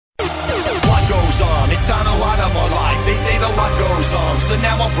goes on, it's time to light up my life. They say the life goes on, so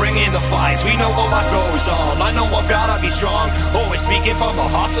now I'm bringing the fights. We know the life goes on, I know I've gotta be strong. Always speaking from the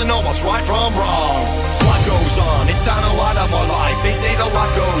heart to know what's right from wrong. Life goes on, it's time to light up my life. They say the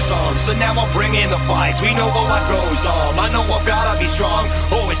life goes on, so now I'm bringing the fights. We know the life goes on, I know I've gotta be strong.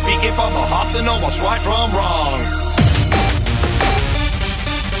 Always speaking from the heart to know what's right from wrong.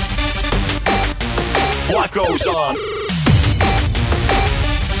 Life goes on.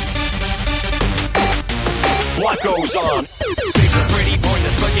 Life goes on. Things are pretty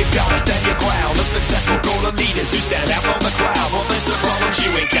pointless, but you've gotta stand your ground. The successful go to leaders who stand out from the crowd. Well, there's the problems you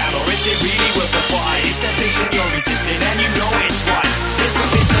encounter. Is it really worth the fight? It's temptation you're resisting, and you know it's right. There's the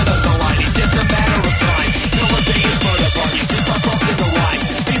business of the line, it's just a matter of time. Till the day is put upon you, just by crossing the line.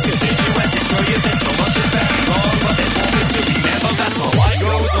 These convince you and destroy you, there's so much that's bad wrong. But there's one thing to remember, that's how life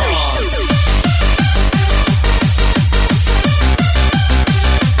goes on.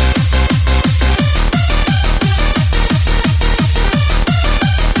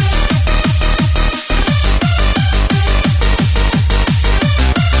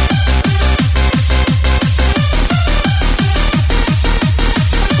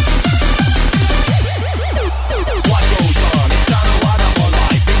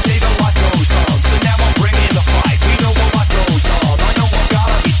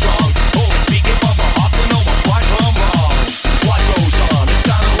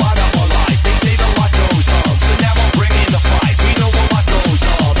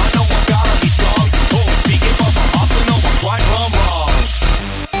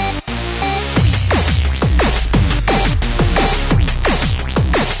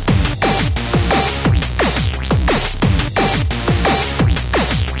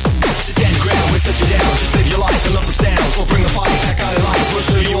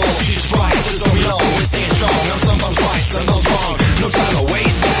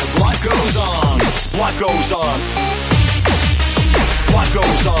 Life goes on. Life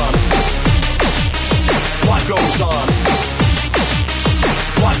goes on. Life goes on.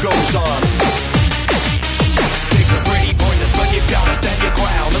 Life goes on. Things are pretty pointless, but you've gotta stay